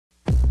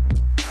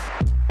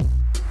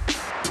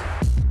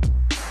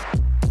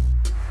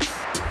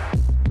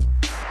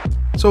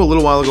So a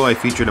little while ago I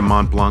featured a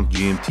Montblanc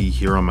GMT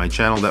here on my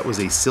channel. That was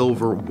a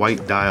silver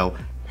white dial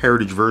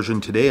heritage version.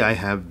 Today I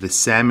have the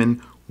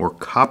salmon or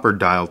copper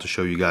dial to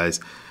show you guys.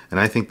 And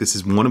I think this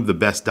is one of the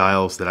best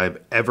dials that I've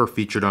ever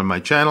featured on my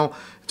channel.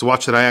 It's a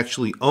watch that I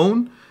actually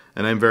own,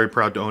 and I'm very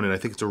proud to own it. I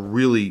think it's a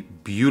really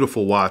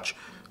beautiful watch.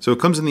 So it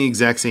comes in the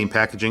exact same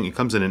packaging. It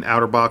comes in an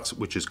outer box,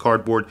 which is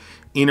cardboard.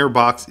 Inner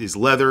box is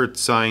leather.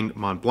 It's signed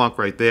Montblanc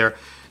right there.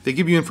 They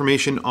give you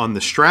information on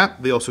the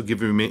strap. They also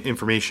give you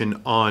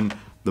information on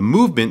the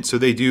movement. So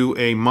they do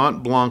a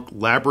Montblanc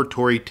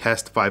Laboratory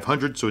Test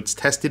 500. So it's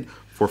tested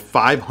for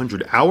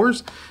 500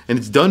 hours, and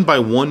it's done by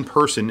one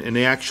person, and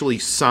they actually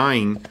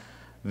sign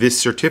this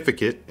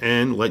certificate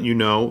and let you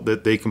know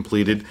that they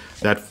completed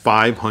that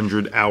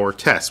 500-hour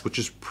test, which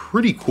is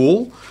pretty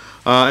cool.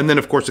 And then,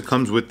 of course, it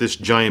comes with this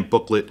giant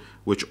booklet,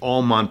 which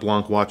all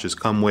Montblanc watches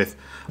come with.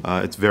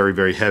 It's very,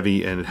 very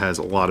heavy, and it has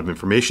a lot of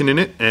information in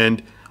it.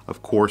 And,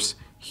 of course,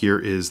 here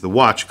is the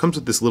watch. It comes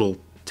with this little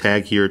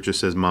tag here. It just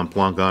says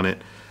Montblanc on it.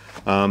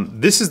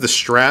 This is the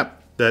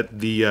strap that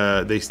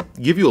they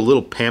give you a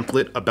little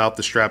pamphlet about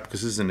the strap,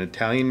 because this is an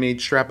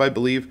Italian-made strap, I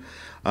believe.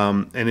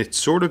 And it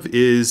sort of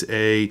is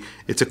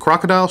it's a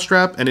crocodile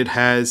strap, and it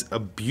has a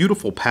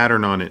beautiful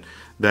pattern on it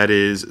that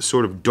is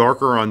sort of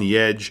darker on the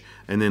edge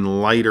and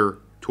then lighter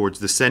towards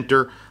the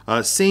center.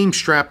 Same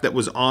strap that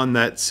was on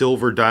that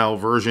silver dial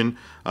version.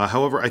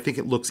 However, I think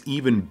it looks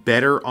even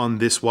better on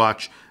this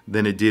watch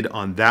than it did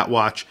on that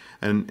watch.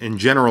 And in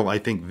general, I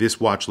think this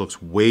watch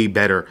looks way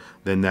better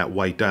than that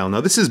white dial.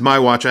 Now, this is my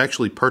watch. I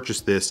actually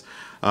purchased this.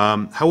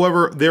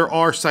 However, there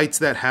are sites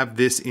that have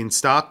this in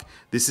stock.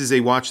 This is a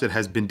watch that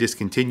has been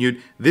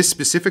discontinued. This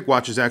specific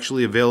watch is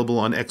actually available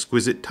on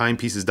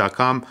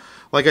exquisitetimepieces.com.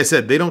 Like I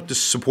said, they don't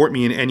just support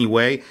me in any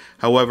way.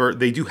 However,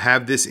 they do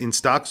have this in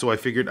stock, so I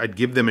figured I'd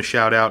give them a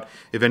shout out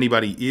if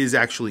anybody is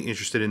actually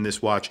interested in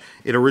this watch.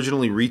 It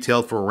originally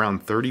retailed for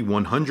around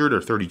 $3,100 or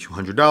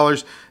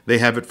 $3,200. They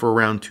have it for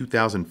around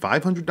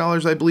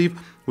 $2,500, I believe,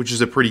 which is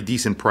a pretty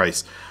decent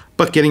price.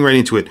 But getting right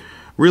into it,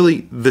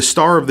 really, the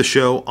star of the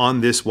show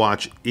on this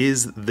watch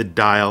is the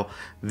dial.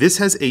 This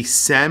has a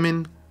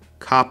salmon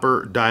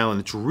copper dial, and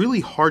it's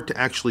really hard to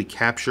actually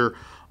capture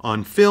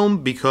on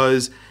film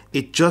because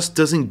it just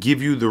doesn't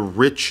give you the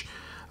rich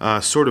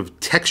sort of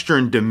texture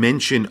and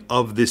dimension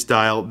of this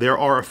dial. There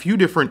are a few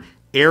different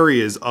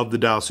areas of the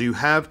dial. So you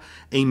have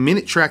a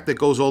minute track that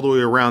goes all the way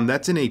around.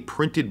 That's in a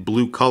printed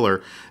blue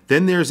color.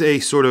 Then there's a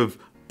sort of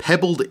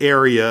pebbled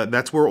area.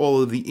 That's where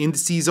all of the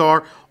indices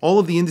are. All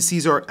of the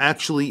indices are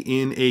actually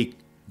in a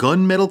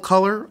gunmetal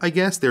color, I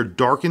guess. They're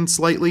darkened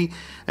slightly.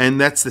 And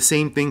that's the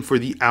same thing for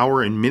the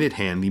hour and minute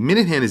hand. The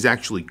minute hand is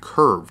actually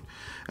curved.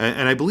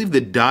 And I believe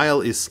the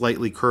dial is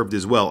slightly curved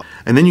as well.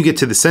 And then you get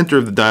to the center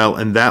of the dial,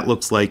 and that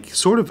looks like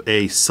sort of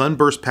a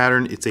sunburst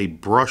pattern. It's a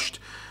brushed,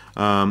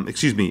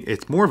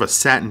 it's more of a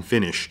satin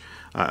finish,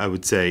 I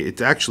would say.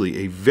 It's actually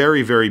a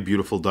very, very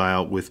beautiful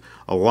dial with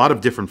a lot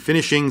of different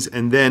finishings.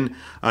 And then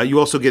you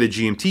also get a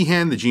GMT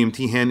hand. The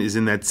GMT hand is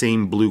in that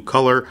same blue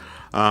color.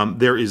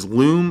 There is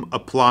lume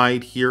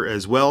applied here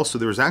as well. So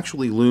there's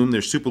actually lume.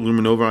 There's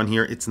superluminova on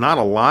here. It's not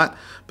a lot,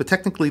 but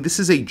technically this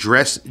is a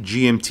dress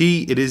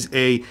GMT. It is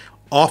a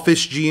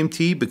office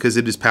GMT because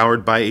it is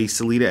powered by a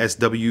Sellita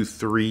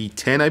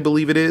SW310, I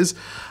believe it is.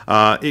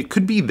 It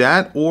could be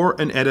that or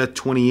an ETA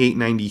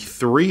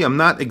 2893. I'm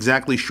not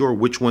exactly sure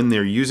which one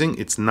they're using.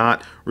 It's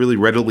not really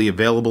readily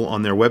available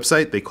on their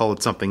website. They call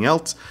it something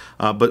else,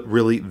 but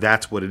really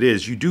that's what it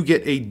is. You do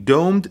get a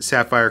domed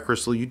sapphire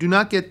crystal. You do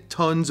not get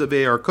tons of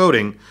AR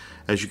coating,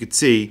 as you can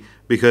see,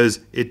 because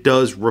it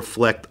does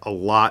reflect a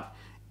lot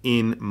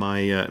in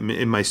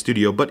my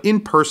studio, but in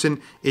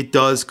person it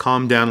does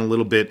calm down a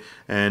little bit,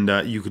 and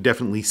you could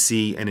definitely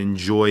see and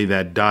enjoy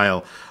that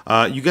dial.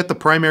 You get the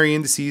primary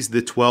indices,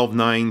 the 12,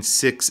 9,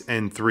 6,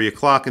 and 3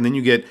 o'clock, and then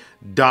you get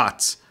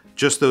dots,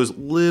 just those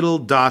little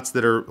dots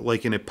that are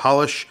like in a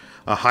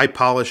high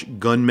polish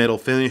gunmetal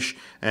finish,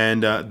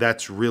 and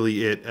that's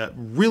really it.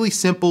 Really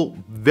simple,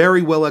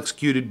 very well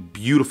executed,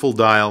 beautiful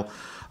dial.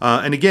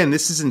 And again,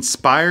 this is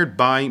inspired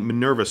by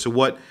Minerva. So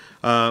what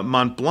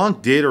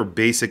Montblanc did, or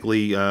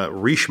basically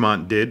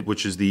Richemont did,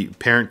 which is the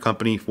parent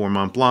company for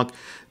Montblanc,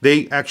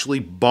 they actually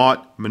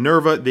bought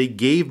Minerva. They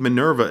gave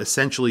Minerva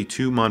essentially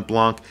to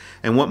Montblanc,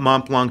 and what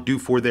Montblanc do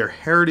for their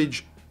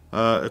heritage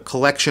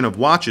collection of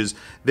watches,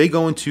 they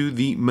go into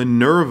the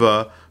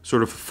Minerva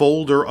sort of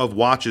folder of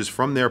watches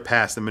from their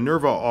past. The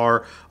Minerva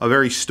are a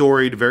very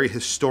storied, very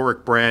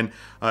historic brand,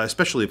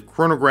 especially of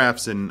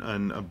chronographs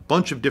and a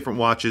bunch of different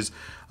watches.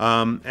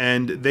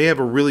 And they have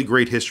a really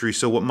great history.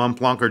 So what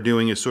Montblanc are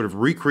doing is sort of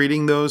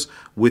recreating those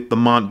with the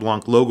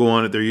Montblanc logo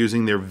on it. They're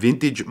using their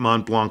vintage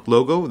Montblanc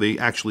logo. They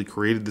actually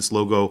created this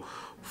logo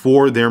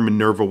for their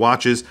Minerva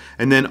watches.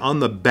 And then on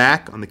the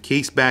back, on the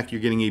case back,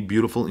 you're getting a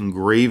beautiful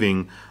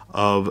engraving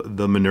of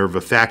the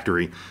Minerva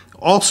factory.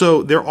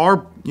 Also, there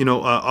are,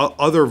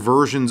 other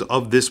versions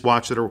of this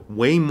watch that are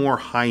way more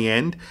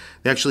high-end.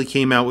 They actually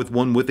came out with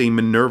one with a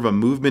Minerva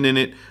movement in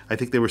it. I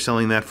think they were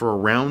selling that for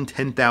around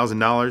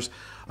 $10,000.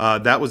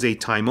 That was a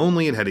time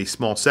only. It had a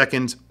small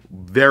seconds,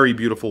 Very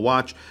beautiful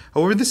watch.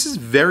 However, this is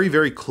very,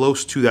 very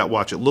close to that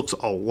watch. It looks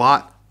a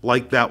lot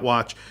like that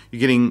watch. You're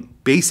getting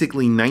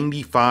basically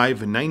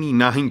 95 and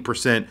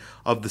 99%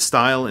 of the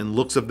style and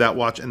looks of that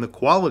watch, and the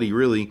quality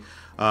really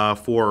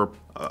for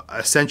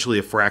essentially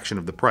a fraction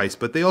of the price.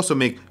 But they also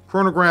make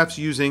chronographs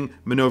using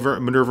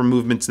Minerva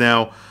movements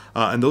now,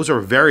 and those are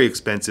very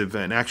expensive.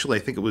 And actually,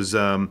 I think it was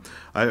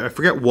I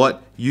forget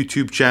what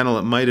YouTube channel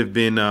it might have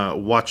been.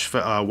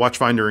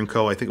 Watchfinder and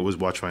Co. I think it was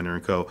Watchfinder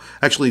and Co.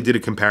 Actually did a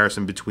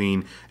comparison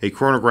between a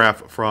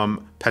chronograph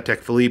from Patek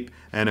Philippe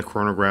and a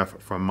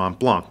chronograph from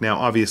Montblanc. Now,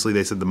 obviously,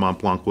 they said the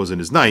Montblanc wasn't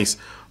as nice,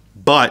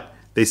 but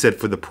they said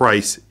for the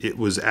price, it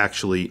was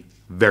actually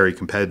very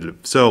competitive.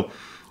 So,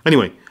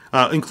 anyway,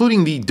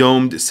 including the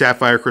domed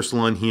sapphire crystal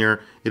on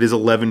here, it is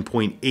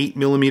 11.8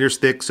 millimeters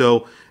thick,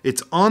 so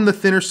it's on the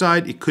thinner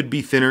side. It could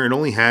be thinner. It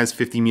only has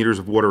 50 meters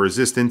of water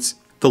resistance.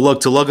 The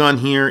lug to lug on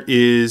here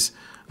is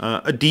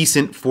a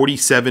decent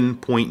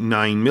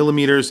 47.9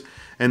 millimeters.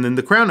 And then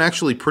the crown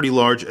actually pretty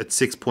large at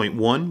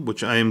 6.1,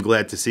 which I am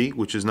glad to see,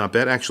 which is not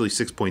bad. Actually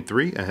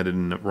 6.3, I had it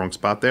in the wrong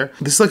spot there.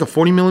 This is like a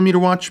 40 millimeter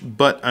watch,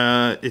 but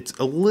it's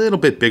a little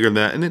bit bigger than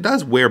that, and it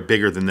does wear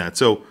bigger than that.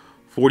 So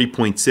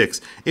 40.6.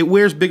 It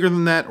wears bigger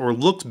than that, or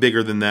looks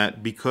bigger than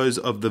that, because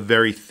of the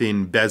very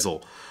thin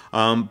bezel.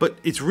 But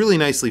it's really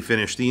nicely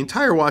finished. The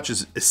entire watch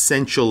is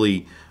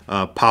essentially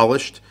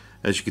polished.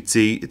 As you can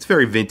see, it's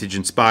very vintage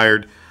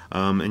inspired,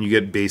 and you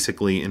get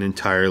basically an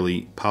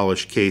entirely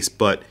polished case,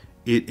 but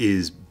it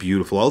is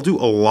beautiful. I'll do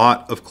a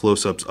lot of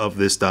close-ups of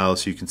this dial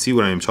so you can see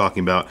what I am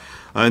talking about.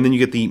 And then you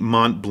get the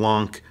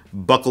Montblanc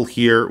buckle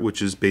here,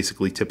 which is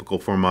basically typical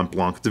for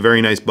Montblanc. It's a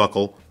very nice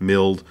buckle,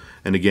 milled,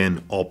 and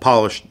again, all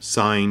polished,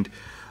 signed.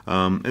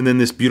 And then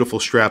this beautiful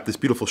strap. This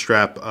beautiful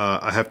strap,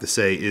 I have to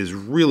say, is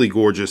really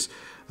gorgeous.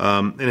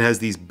 And it has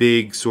these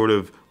big sort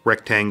of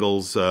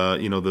rectangles,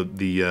 you know,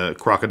 the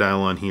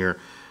crocodile on here.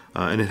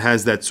 And it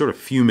has that sort of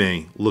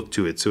fume look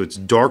to it. So it's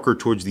darker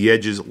towards the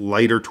edges,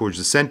 lighter towards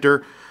the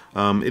center.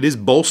 It is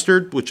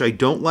bolstered, which I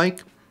don't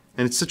like,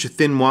 and it's such a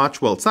thin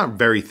watch. Well, it's not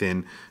very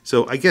thin,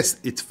 so I guess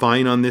it's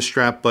fine on this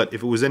strap, but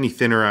if it was any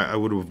thinner, I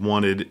would have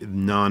wanted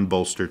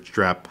non-bolstered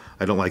strap.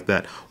 I don't like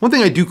that. One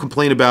thing I do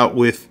complain about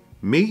with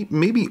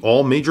maybe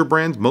all major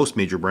brands, most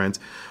major brands,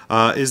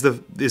 is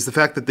the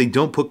fact that they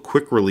don't put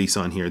quick release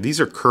on here.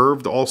 These are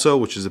curved also,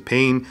 which is a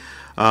pain.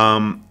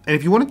 And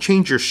if you want to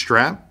change your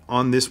strap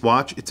on this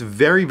watch, it's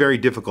very, very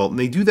difficult. And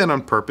they do that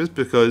on purpose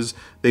because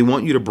they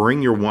want you to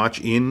bring your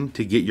watch in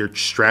to get your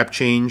strap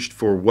changed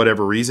for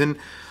whatever reason.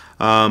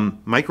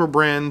 Micro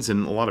brands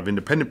and a lot of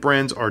independent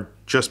brands are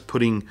just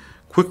putting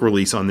quick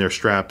release on their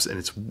straps, and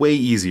it's way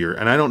easier.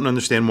 And I don't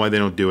understand why they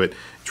don't do it.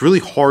 It's really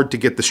hard to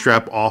get the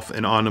strap off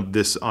and on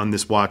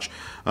this watch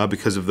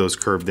because of those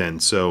curved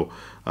ends. So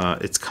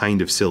it's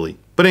kind of silly.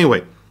 But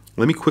anyway,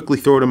 let me quickly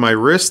throw it on my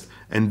wrist,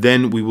 and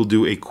then we will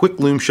do a quick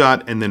loom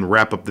shot and then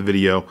wrap up the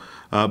video.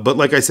 But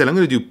like I said, I'm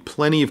going to do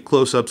plenty of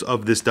close-ups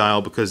of this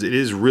dial because it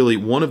is really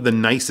one of the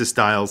nicest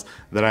dials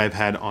that I've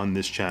had on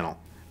this channel.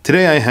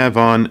 Today I have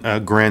on a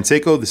Grand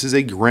Seiko. This is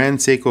a Grand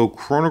Seiko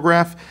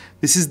chronograph.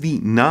 This is the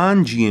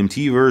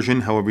non-GMT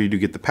version, however you do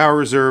get the power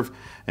reserve,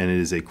 and it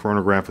is a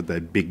chronograph with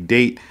that big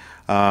date.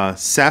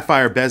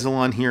 Sapphire bezel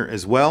on here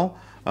as well.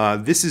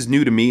 This is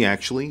new to me,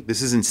 actually.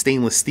 This is in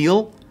stainless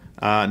steel,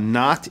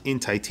 not in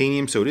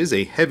titanium, so it is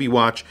a heavy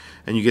watch,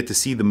 and you get to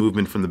see the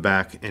movement from the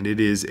back, and it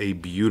is a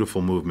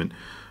beautiful movement.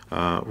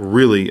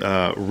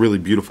 Really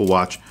beautiful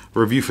watch. A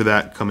review for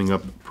that coming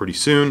up pretty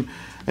soon.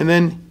 And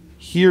then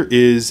here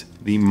is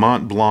the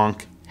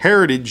Montblanc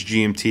Heritage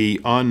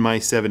GMT on my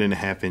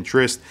 7.5-inch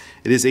wrist.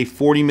 It is a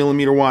 40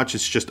 millimeter watch.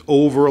 It's just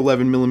over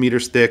 11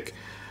 millimeters thick.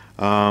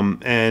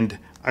 And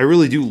I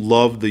really do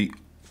love the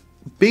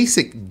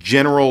basic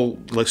general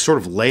sort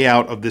of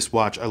layout of this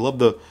watch. I love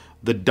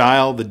the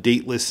dial, the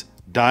dateless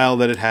dial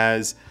that it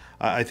has.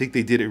 I think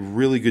they did a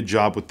really good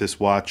job with this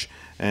watch,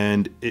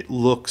 and it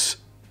looks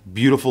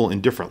beautiful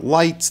in different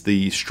lights.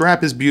 The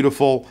strap is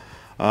beautiful.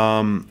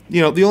 You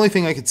know, the only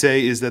thing I could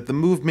say is that the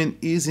movement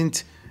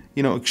isn't,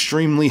 you know,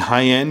 extremely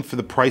high end for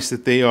the price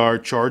that they are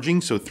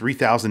charging. So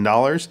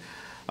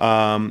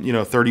 $3,000, you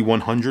know,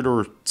 $3,100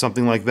 or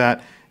something like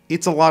that.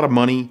 It's a lot of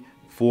money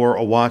for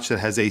a watch that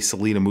has a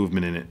Selena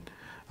movement in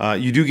it.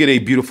 You do get a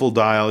beautiful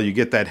dial. You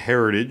get that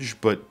heritage,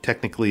 but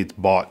technically it's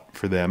bought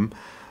for them.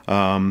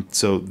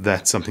 So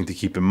that's something to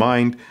keep in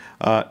mind.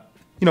 You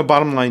know,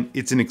 bottom line,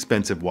 it's an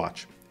expensive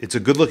watch. It's a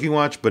good looking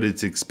watch, but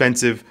it's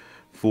expensive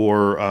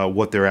for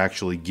what they're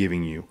actually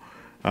giving you.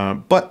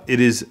 But it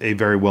is a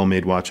very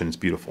well-made watch, and it's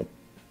beautiful.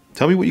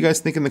 Tell me what you guys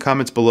think in the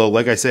comments below.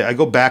 Like I say, I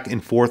go back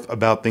and forth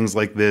about things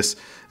like this,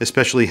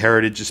 especially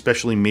heritage,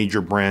 especially major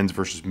brands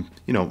versus,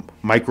 you know,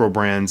 micro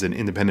brands and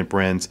independent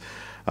brands,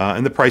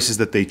 and the prices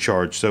that they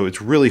charge. So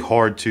it's really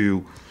hard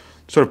to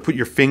sort of put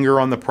your finger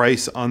on the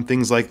price on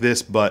things like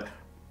this, but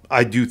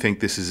I do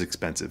think this is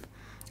expensive.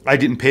 I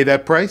didn't pay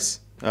that price,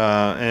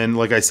 and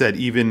like I said,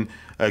 even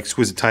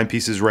Exquisite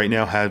Timepieces right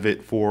now have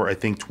it for, I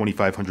think,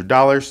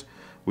 $2,500,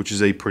 which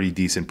is a pretty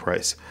decent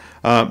price.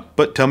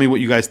 But tell me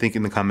what you guys think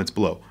in the comments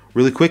below.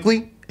 Really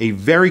quickly, a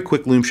very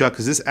quick loom shot,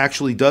 because this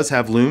actually does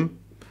have loom.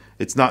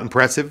 It's not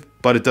impressive,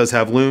 but it does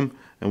have loom,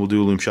 and we'll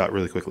do a loom shot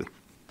really quickly.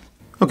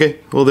 Okay,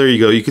 well there you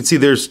go. You can see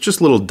there's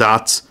just little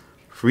dots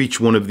for each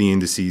one of the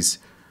indices.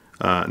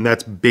 And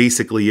that's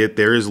basically it.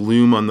 There is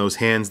loom on those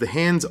hands. The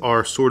hands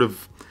are sort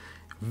of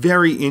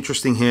very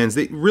interesting hands.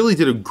 They really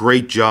did a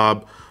great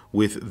job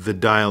with the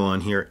dial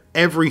on here.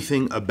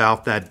 Everything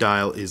about that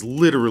dial is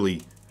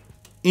literally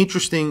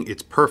interesting.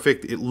 It's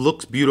perfect. It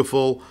looks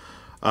beautiful.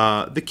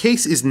 The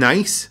case is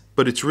nice,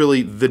 but it's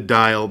really the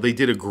dial. They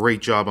did a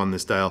great job on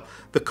this dial.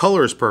 The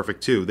color is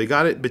perfect too. They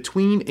got it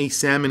between a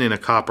salmon and a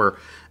copper,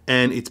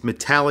 and it's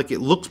metallic. It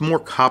looks more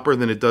copper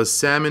than it does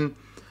salmon.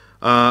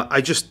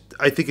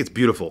 I think it's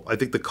beautiful. I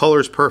think the color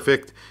is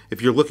perfect.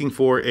 If you're looking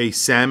for a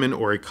salmon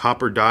or a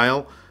copper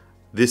dial,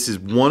 this is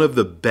one of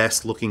the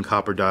best looking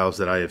copper dials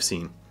that I have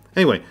seen.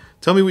 Anyway,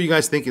 tell me what you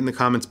guys think in the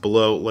comments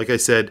below. Like I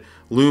said,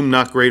 loom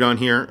not great on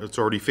here. It's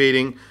already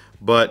fading,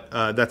 but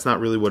that's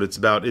not really what it's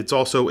about. It's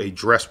also a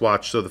dress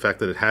watch, so the fact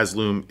that it has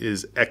loom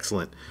is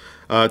excellent.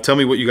 Tell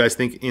me what you guys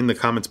think in the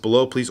comments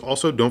below. Please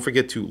also don't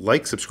forget to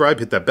like, subscribe,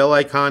 hit that bell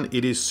icon.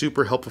 It is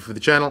super helpful for the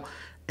channel,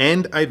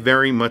 and I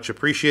very much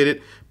appreciate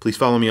it. Please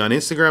follow me on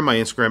Instagram. My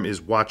Instagram is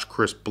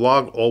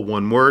WatchChrisBlog, all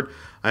one word.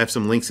 I have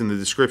some links in the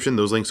description.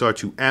 Those links are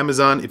to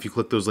Amazon. If you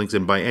click those links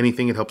and buy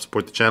anything, it helps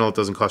support the channel. It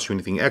doesn't cost you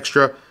anything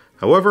extra.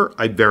 However,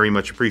 I very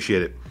much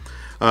appreciate it.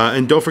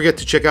 And don't forget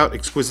to check out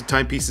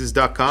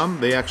ExquisiteTimepieces.com.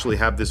 They actually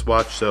have this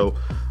watch, so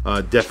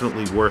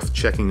definitely worth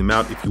checking them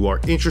out if you are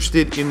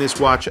interested in this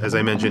watch. As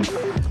I mentioned,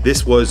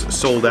 this was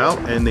sold out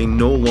and they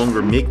no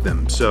longer make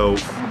them, so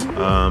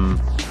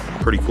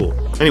pretty cool.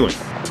 Anyway,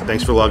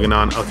 thanks for logging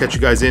on. I'll catch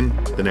you guys in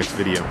the next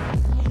video.